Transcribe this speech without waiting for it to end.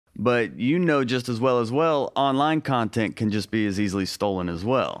But you know just as well, online content can just be as easily stolen as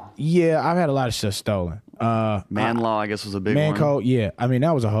well. Yeah, I've had a lot of stuff stolen. Man law, I guess, was a big one. Man code, yeah. I mean,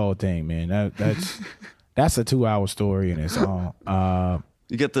 that was a whole thing, man. That's a 2-hour story in its own.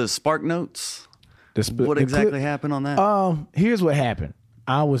 You get the Spark Notes? What exactly happened on that? Here's what happened.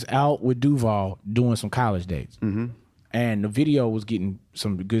 I was out with Duval doing some college dates. Mm-hmm. And the video was getting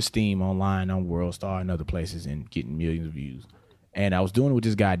some good steam online on WorldStar and other places and getting millions of views. And I was doing it with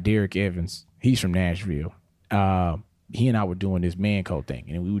this guy, Derek Evans. He's from Nashville. He and I were doing this man code thing.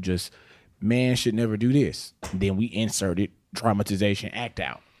 And we were just, man should never do this. And then we inserted traumatization act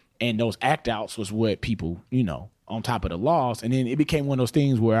out. And those act outs was what people, on top of the laws. And then it became one of those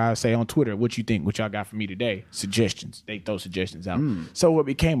things where I say on Twitter, what you think, what y'all got for me today? Suggestions. They throw suggestions out. So it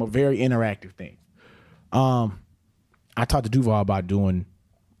became a very interactive thing. I talked to Duval about doing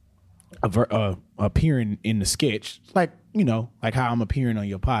appearing in the sketch, like how I'm appearing on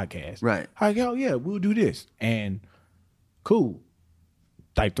your podcast. Right. Like, oh yeah, we'll do this. And cool.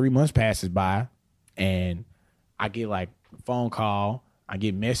 Like 3 months passes by and I get like a phone call, I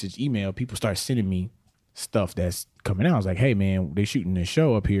get message, email, people start sending me stuff that's coming out. I was like, hey man, they shooting this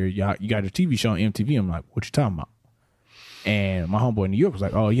show up here. Y'all, you got a TV show on MTV. I'm like, what you talking about? And my homeboy in New York was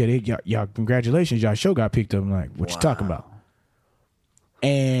like, oh yeah, y'all congratulations, y'all show got picked up. I'm like, what you talking about?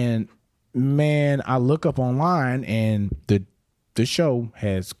 And man, I look up online and the show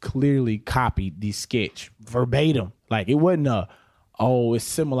has clearly copied the sketch verbatim. Like it wasn't it's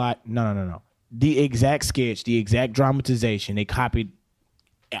similar. No. The exact sketch, the exact dramatization, they copied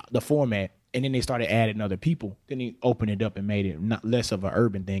the format and then they started adding other people. Then they opened it up and made it not less of an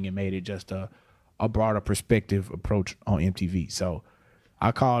urban thing and made it just a broader perspective approach on MTV. So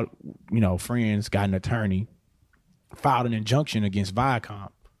I called, friends, got an attorney, filed an injunction against Viacom.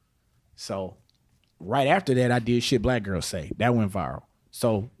 So right after that, I did Shit Black Girls Say. That went viral.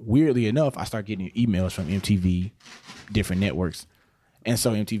 So weirdly enough, I started getting emails from MTV, different networks. And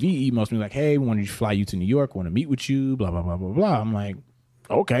so MTV emails me like, hey, we want to fly you to New York, want to meet with you, blah, blah, blah, blah, blah. I'm like,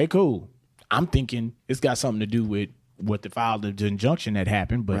 okay, cool. I'm thinking it's got something to do with what the injunction that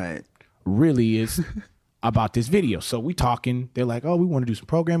happened, but really it's about this video. So we talking, they're like, oh, we want to do some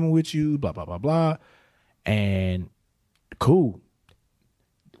programming with you, blah, blah, blah, blah. And cool.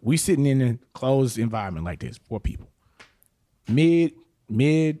 We sitting in a closed environment like this, 4 people. Mid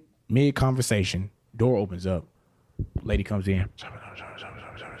conversation, door opens up. Lady comes in.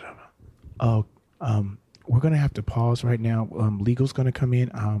 Oh, we're gonna have to pause right now. Legal's gonna come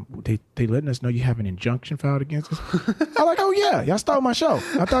in. They letting us know you have an injunction filed against us. I'm like, oh yeah, y'all stole my show.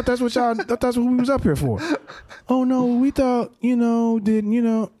 I thought that's what we was up here for. Oh no, we thought,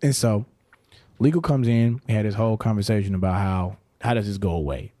 And so legal comes in. We had this whole conversation about how does this go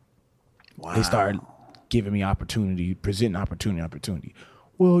away? Wow. They started giving me presenting opportunity.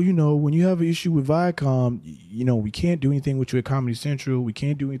 Well, when you have an issue with Viacom, we can't do anything with you at Comedy Central. We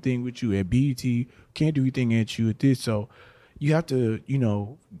can't do anything with you at BET. Can't do anything at you at this. So you have to,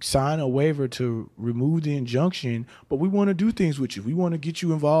 sign a waiver to remove the injunction. But we want to do things with you. We want to get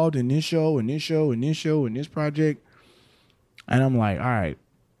you involved in this show and this show and this show and this project. And I'm like, all right,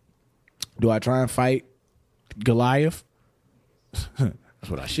 do I try and fight Goliath? That's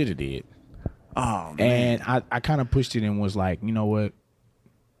what I should have did. Oh, man. And I kind of pushed it and was like, you know what?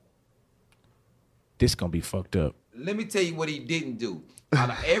 This gonna be fucked up. Let me tell you what he didn't do.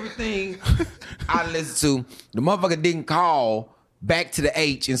 Out of everything I listened to, the motherfucker didn't call back to the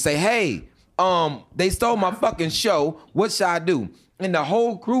H and say, hey, they stole my fucking show. What should I do? And the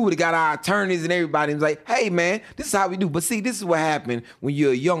whole crew would have got our attorneys and everybody and was like, hey, man, this is how we do. But see, this is what happened when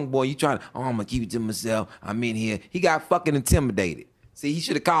you're a young boy. You trying to, I'm going to keep it to myself. I'm in here. He got fucking intimidated. See, he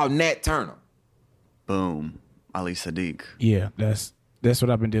should have called Nat Turner. Boom. Ali Siddiq. Yeah, that's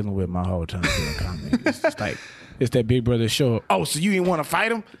what I've been dealing with my whole time doing comedy. It's just like, it's that Big Brother show. Oh, so you didn't want to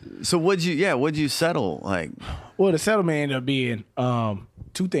fight him? So what'd you settle? Like, well, the settlement ended up being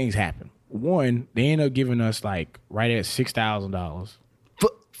 2 things happened. One, they ended up giving us like right at $6,000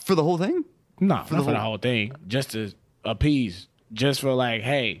 for the whole thing. No, not for the whole thing. Just to appease, just for like,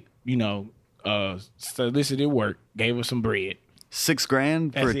 hey, solicited work, gave us some bread.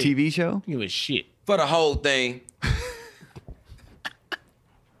 $6,000 for a TV show? It was shit for the whole thing.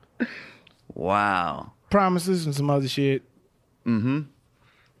 Wow. Promises and some other shit. Mm-hmm.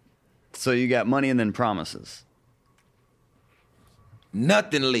 So you got money and then promises.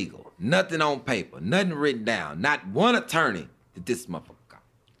 Nothing legal. Nothing on paper. Nothing written down. Not one attorney that this motherfucker got.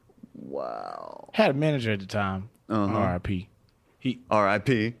 Wow. Had a manager at the time. RIP.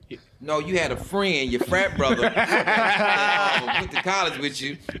 R.I.P. No, you had a friend, your frat brother, went to college with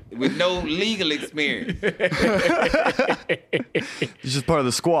you with no legal experience. He's just part of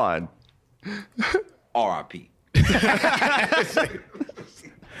the squad. R.I.P.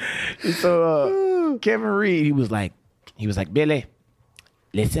 So Kevin Reed, he was like, Billy,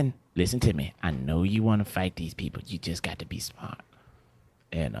 listen to me. I know you want to fight these people. You just got to be smart.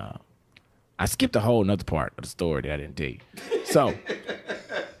 And I skipped a whole nother part of the story that I didn't tell you. So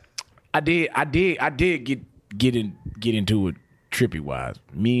I did get into it trippy wise.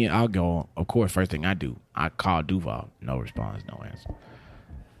 I'll go. Of course, first thing I do, I call Duval. No response, no answer.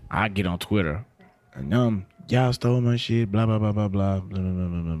 I get on Twitter and y'all stole my shit. Blah blah blah blah blah blah blah blah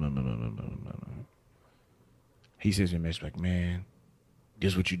blah blah blah blah blah. He sends me a message like, man,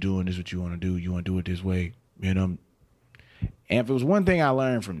 this what you doing? This what you want to do? You want to do it this way? And if it was one thing I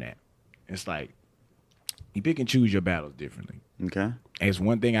learned from that, it's like you pick and choose your battles differently. Okay. It's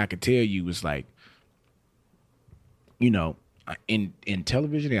one thing I could tell you is like, in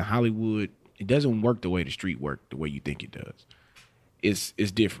television in Hollywood, it doesn't work the way the street work the way you think it does. It's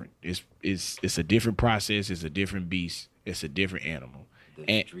different. It's a different process. It's a different beast. It's a different animal.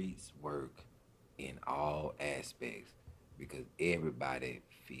 The streets work in all aspects because everybody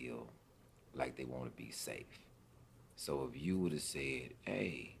feel like they want to be safe. So if you would have said,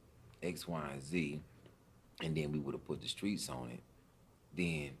 hey, X, Y, and Z, and then we would have put the streets on it,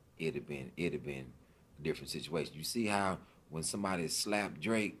 then it'd have been a different situation. You see how when somebody slapped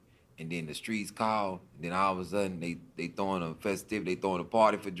Drake and then the streets call, then all of a sudden they throwing a festivity, they throwing a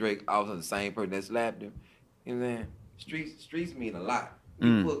party for Drake, all of a sudden the same person that slapped him. You know what I'm saying? Streets mean a lot. I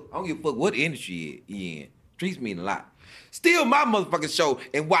don't give a fuck what industry you in. Streets mean a lot. Steal my motherfucking show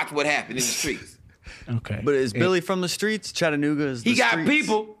and watch what happened in the streets. Okay. But is Billy from the streets? Chattanooga is the He got streets?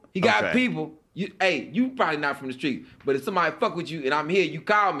 people. He got Okay. people. You probably not from the street, but if somebody fuck with you and I'm here, you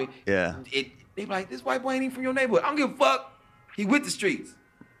call me. Yeah. They be like, this white boy ain't even from your neighborhood. I don't give a fuck. He with the streets.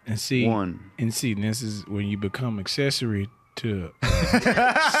 And see, this is when you become accessory to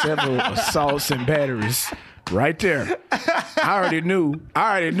several assaults and batteries. Right there. I already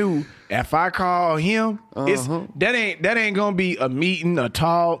knew if I call him, that ain't gonna be a meeting, a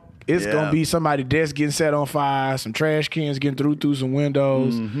talk. It's gonna be somebody's desk getting set on fire, some trash cans getting through some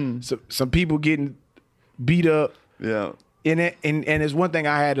windows, some people getting beat up. Yeah. And there's one thing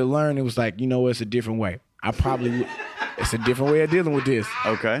I had to learn. It was like, it's a different way. It's a different way of dealing with this.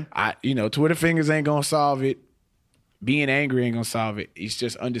 Okay. Twitter fingers ain't gonna solve it. Being angry ain't gonna solve it. It's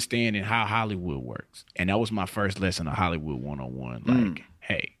just understanding how Hollywood works. And that was my first lesson of Hollywood 101. Like,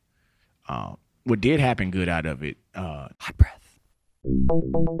 hey, what did happen good out of it, hot breath.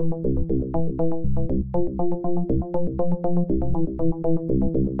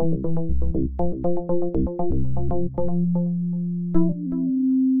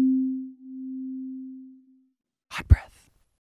 Hot breath.